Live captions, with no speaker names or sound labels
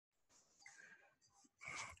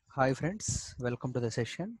Hi friends, welcome to the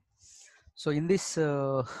session. So in this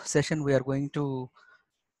session we are going to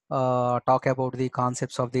talk about the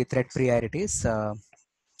concepts of the thread priorities.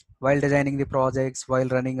 While designing the projects, while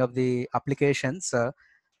running of the applications,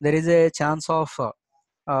 there is a chance of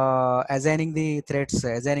assigning the threads,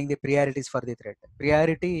 assigning the priorities for the thread.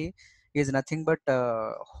 Priority is nothing but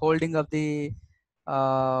holding of the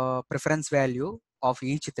preference value of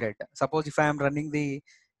each thread. Suppose if I am running the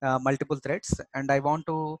multiple threads and I want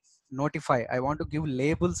to notify, I want to give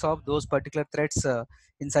labels of those particular threads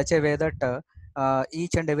in such a way that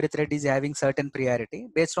each and every thread is having certain priority.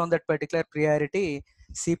 Based on that particular priority,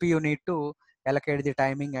 CPU need to allocate the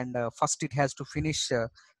timing, and first it has to finish the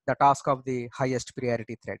task of the highest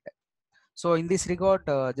priority thread. So in this regard,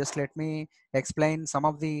 just let me explain some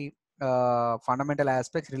of the fundamental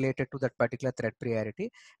aspects related to that particular thread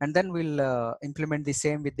priority, and then we'll implement the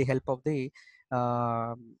same with the help of the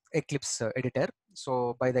uh, Eclipse editor.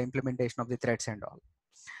 So by the implementation of the threads and all.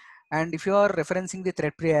 And if you are referencing the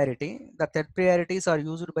thread priorities are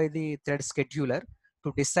used by the thread scheduler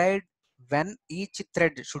to decide when each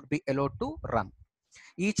thread should be allowed to run.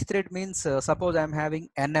 Each thread means, suppose I'm having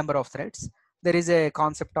n number of threads. There is a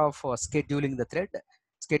concept of scheduling the thread.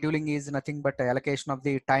 Scheduling is nothing but allocation of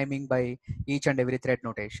the timing by each and every thread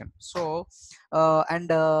notation. So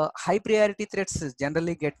and high priority threads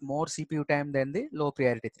generally get more CPU time than the low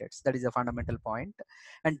priority threads. That is a fundamental point.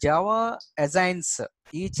 And Java assigns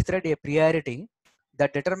each thread a priority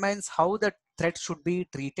that determines how the thread should be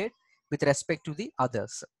treated with respect to the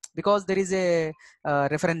others, because there is a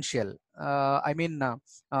referential,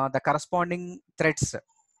 the corresponding threads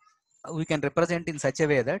we can represent in such a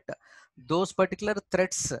way that those particular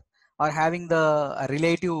threads are having the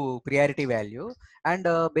relative priority value, and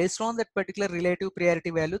based on that particular relative priority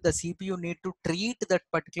value, the CPU need to treat that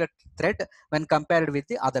particular thread when compared with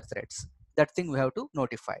the other threads. That thing we have to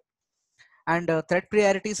notify. And thread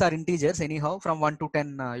priorities are integers anyhow. From 1 to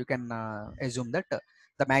 10, you can assume that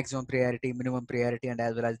the maximum priority, minimum priority, and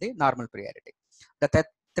as well as the normal priority. The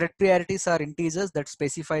thread priorities are integers that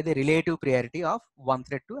specify the relative priority of one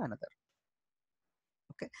thread to another.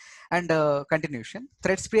 Okay. And continuation,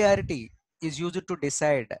 threads priority is used to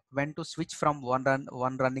decide when to switch from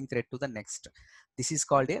one running thread to the next. This is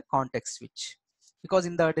called a context switch, because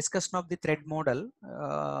in the discussion of the thread model,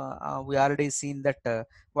 we already seen that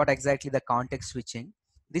what exactly the context switching.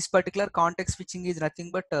 This particular context switching is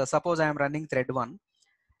nothing but, suppose I am running thread 1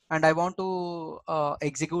 and I want to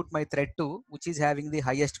execute my thread 2, which is having the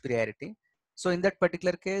highest priority. So in that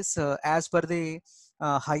particular case, as per the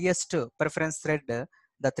highest preference thread,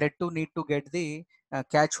 the thread 2 need to get the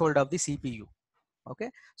catch hold of the CPU.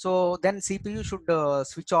 Okay. So then CPU should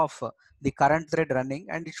switch off the current thread running,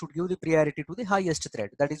 and it should give the priority to the highest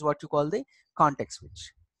thread. That is what you call the context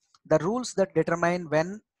switch. The rules that determine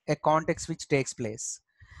when a context switch takes place.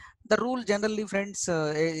 The rule generally, friends,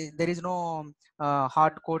 there is no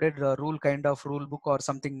hard coded rule kind of rule book or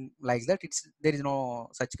something like that. There is no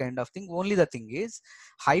such kind of thing. Only the thing is,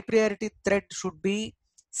 high priority thread should be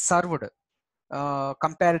served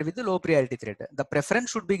compared with the low priority thread. The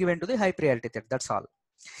preference should be given to the high priority thread. That's all.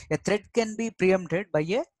 A thread can be preempted by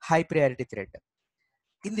a high priority thread.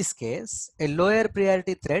 In this case, a lower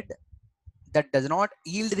priority thread that does not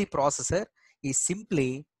yield the processor is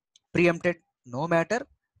simply preempted, no matter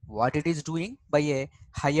what it is doing, by a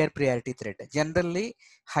higher priority thread. Generally,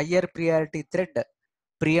 higher priority thread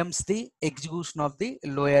preempts the execution of the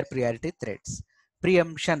lower priority threads.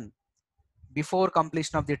 Preemption: before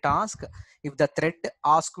completion of the task, if the thread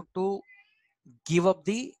asked to give up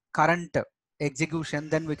the current execution,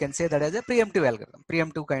 then we can say that as a preemptive algorithm,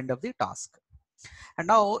 preemptive kind of the task. And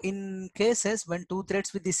now in cases when two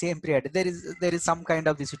threads with the same priority, there is some kind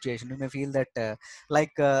of the situation. You may feel that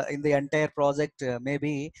in the entire project,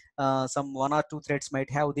 maybe some one or two threads might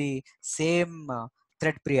have the same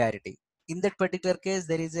thread priority. In that particular case,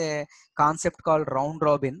 there is a concept called round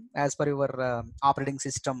robin, as per your operating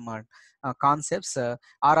system concepts,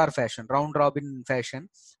 RR fashion, round robin fashion.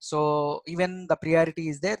 So even the priority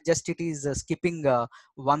is there, just it is skipping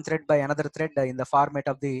one thread by another thread in the format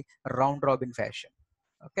of the round robin fashion.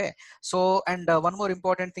 Okay. So, and one more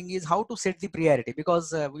important thing is how to set the priority,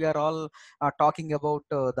 because we are all talking about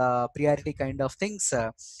the priority kind of things,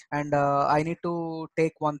 and I need to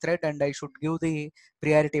take one thread and I should give the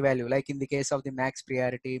priority value, like in the case of the max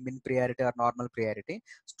priority, min priority, or normal priority.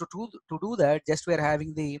 So to do that, just we are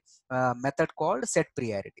having the method called set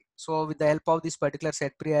priority. So with the help of this particular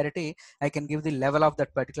set priority, I can give the level of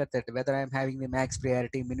that particular thread, whether I am having the max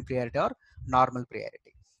priority, min priority, or normal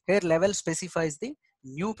priority. Here level specifies the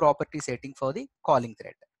new property setting for the calling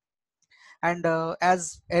thread. And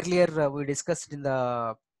as earlier we discussed in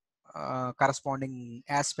the corresponding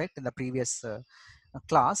aspect in the previous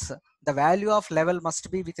class, the value of level must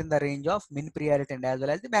be within the range of min priority and as well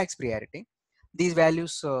as the max priority. These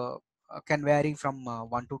values can vary from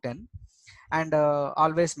 1 to 10, and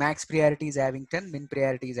always max priority is having 10, min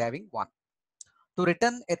priority is having 1. To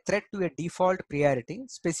return a thread to a default priority,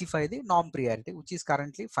 specify the norm priority, which is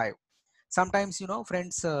currently 5. Sometimes, you know,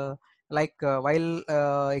 friends,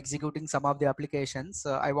 while executing some of the applications,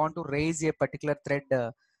 I want to raise a particular thread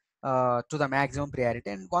to the maximum priority,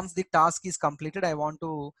 and once the task is completed, I want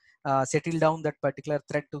to settle down that particular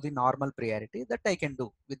thread to the normal priority. That I can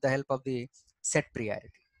do with the help of the set priority.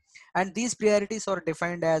 And these priorities are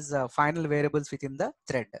defined as final variables within the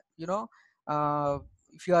thread. You know, uh,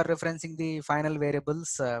 if you are referencing the final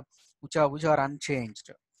variables which are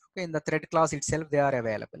unchanged, okay, in the thread class itself they are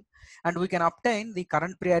available, and we can obtain the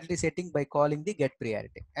current priority setting by calling the get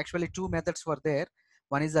priority. Actually, two methods were there.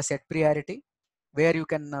 One is the set priority, where you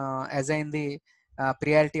can assign the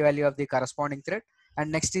priority value of the corresponding thread,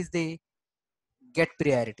 and next is the get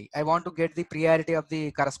priority. I want to get the priority of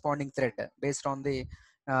the corresponding thread based on the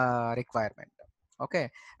requirement. Okay,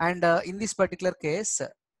 and in this particular case,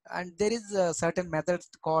 and there is a certain method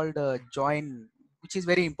called join, which is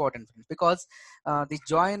very important because the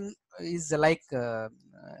join is like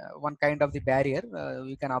one kind of the barrier.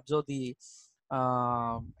 You can observe the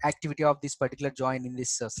activity of this particular join in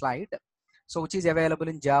this slide. So which is available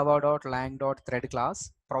in java.lang.thread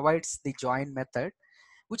class, provides the join method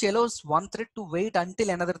which allows one thread to wait until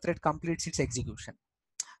another thread completes its execution.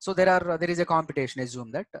 So there is a computation.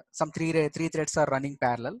 Assume that some three threads are running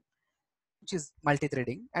parallel, which is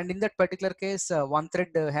multi-threading, and in that particular case, one thread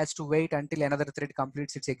has to wait until another thread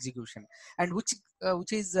completes its execution, and which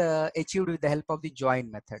is achieved with the help of the join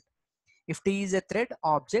method. If t is a thread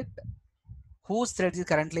object whose thread is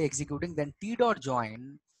currently executing, then t dot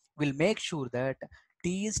join will make sure that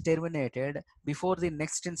t is terminated before the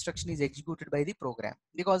next instruction is executed by the program,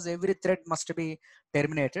 because every thread must be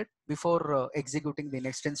terminated before executing the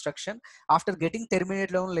next instruction. After getting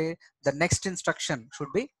terminated only, the next instruction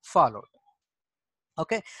should be followed.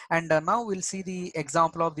 Okay, and now we'll see the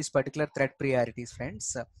example of this particular thread priorities,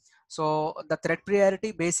 friends. So the thread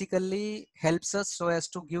priority basically helps us so as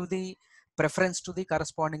to give the preference to the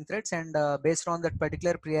corresponding threads, and based on that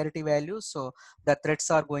particular priority values, so the threads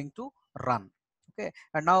are going to run. Okay,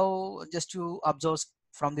 and now just to observe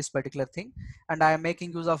from this particular thing, and I am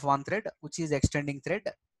making use of one thread which is extending thread,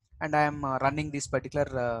 and I am running this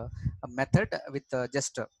particular method with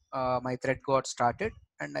just my thread got started,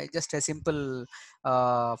 and I just a simple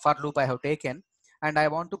for loop I have taken, and I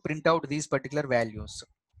want to print out these particular values.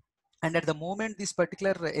 And at the moment this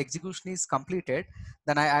particular execution is completed,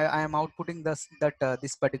 then I am outputting this that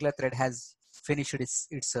this particular thread has finished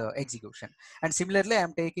its execution. And similarly, I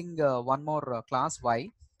am taking one more class y,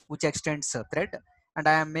 which extends thread, and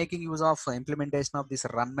I am making use of implementation of this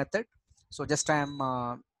run method. So just I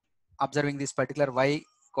am observing this particular y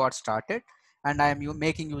got started, and I am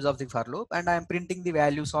making use of the for loop, and I am printing the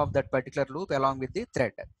values of that particular loop along with the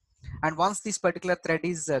thread. And once this particular thread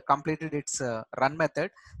is completed its run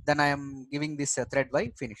method, then I am giving this thread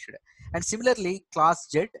y finished. And similarly, class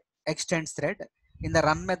z extends thread. In the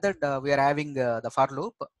run method, we are having the for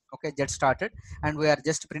loop, okay, get started, and we are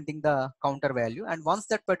just printing the counter value. And once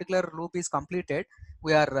that particular loop is completed,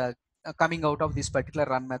 we are coming out of this particular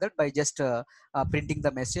run method by just printing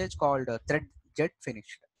the message called thread get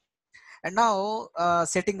finished. And now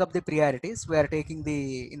setting up the priorities, we are taking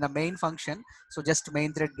the in the main function. So just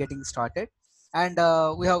main thread getting started, and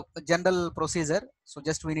we have a general procedure. So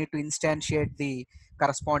just we need to instantiate the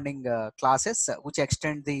corresponding classes which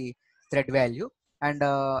extend the thread value, and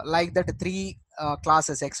like that three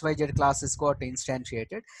classes xyz classes got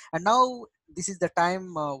instantiated. And now this is the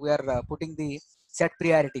time we are putting the set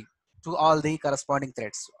priority to all the corresponding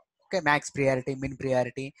threads. Okay, max priority, min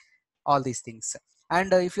priority, all these things.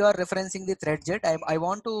 And if you are referencing the thread jet, I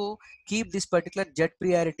want to keep this particular jet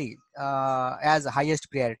priority as highest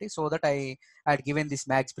priority, so that I had given this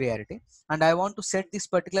max priority, and I want to set this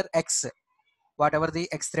particular x, whatever the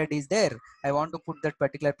x thread is there, I want to put that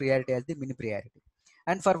particular priority as the min priority.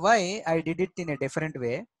 And for y, I did it in a different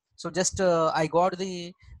way. So just I got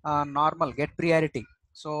the normal get priority,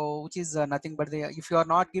 so which is nothing but the, if you are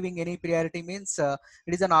not giving any priority means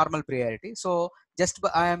it is a normal priority. So just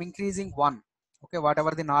I am increasing one. Okay, whatever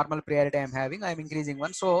the normal priority I am having, I am increasing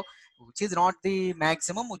one. So which is not the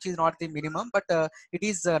maximum, which is not the minimum, but it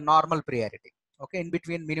is normal priority. Okay, in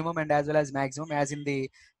between minimum and as well as maximum, as in the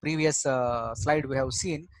previous slide we have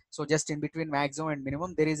seen. So just in between maximum and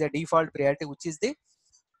minimum, there is a default priority which is the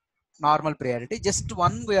normal priority. Just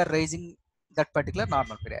one we are raising that particular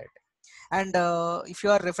normal priority. And if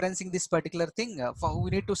you are referencing this particular thing, we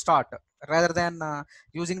need to start rather than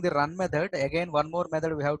using the run method. Again, one more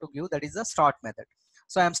method we have to give, that is the start method.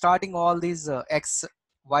 So I am starting all these x,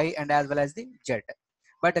 y, and as well as the z.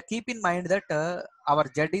 But keep in mind that our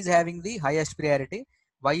z is having the highest priority,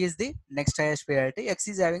 y is the next highest priority, x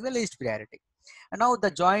is having the least priority. And now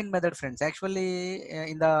the join method, friends. Actually,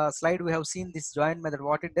 in the slide we have seen this join method,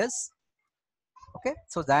 what it does. Okay,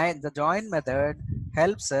 so the join method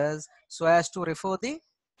helps us so as to refer the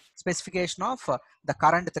specification of the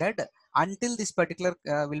current thread until this particular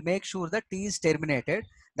will make sure that T is terminated.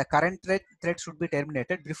 The current thread should be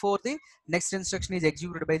terminated before the next instruction is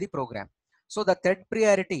executed by the program. So the thread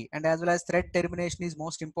priority and as well as thread termination is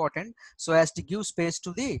most important, so as to give space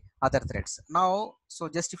to the other threads. Now, so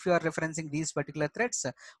just if you are referencing these particular threads,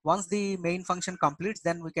 once the main function completes,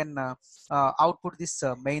 then we can output this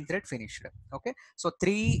main thread finished. Okay, so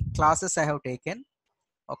 3 classes I have taken.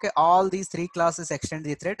 Okay, all these 3 classes extend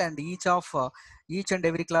the thread, and each and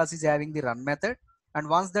every class is having the run method. And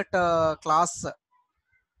once that class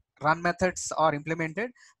run methods are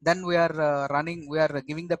implemented, then we are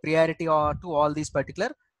giving the priority to all these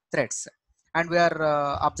particular threads, and we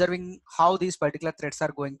are observing how these particular threads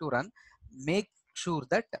are going to run. Make sure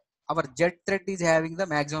that our z thread is having the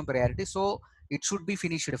maximum priority, so it should be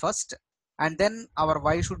finished first, and then our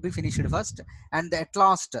y should be finished first, and at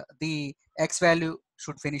last the x value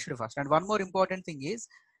should finish first. And one more important thing is,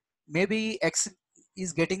 maybe x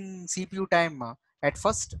is getting CPU time at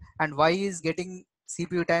first, and y is getting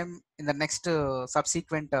CPU time in the next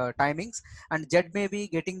subsequent timings, and z may be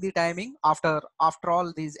getting the timing after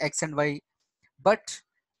all these x and y. But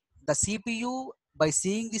the CPU, by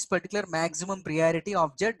seeing this particular maximum priority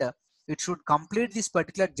of z, it should complete this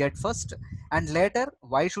particular z first, and later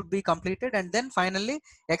y should be completed, and then finally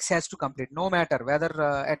x has to complete. No matter whether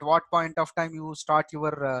at what point of time you start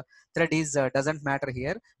your thread is doesn't matter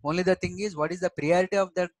here. Only the thing is, what is the priority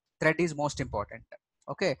of the thread is most important.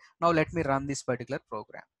 Okay, now let me run this particular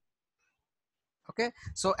program. Okay,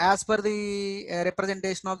 so as per the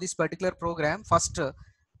representation of this particular program, first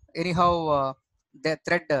anyhow the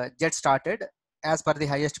thread get started as per the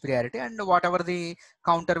highest priority, and whatever the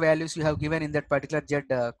counter values you have given in that particular z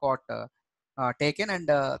got taken, and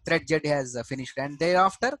thread z has finished, and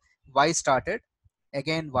thereafter y started,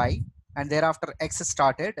 again y, and thereafter x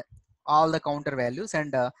started all the counter values,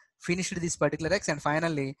 and finished this particular x, and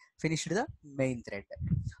finally finished the main thread.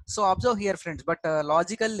 So observe here, friends, but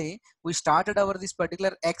logically we started our this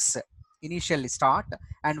particular x initially start,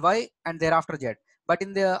 and y, and thereafter z. But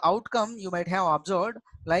in the outcome, you might have observed,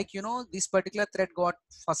 like, this particular thread got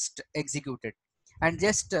first executed, and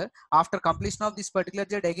just after completion of this particular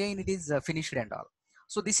z, again it is finished and all.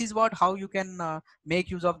 So this is what how you can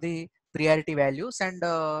make use of the priority values, and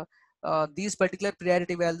these particular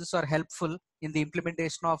priority values are helpful in the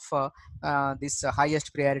implementation of this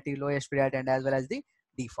highest priority, lowest priority, and as well as the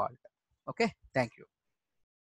default. Okay, thank you.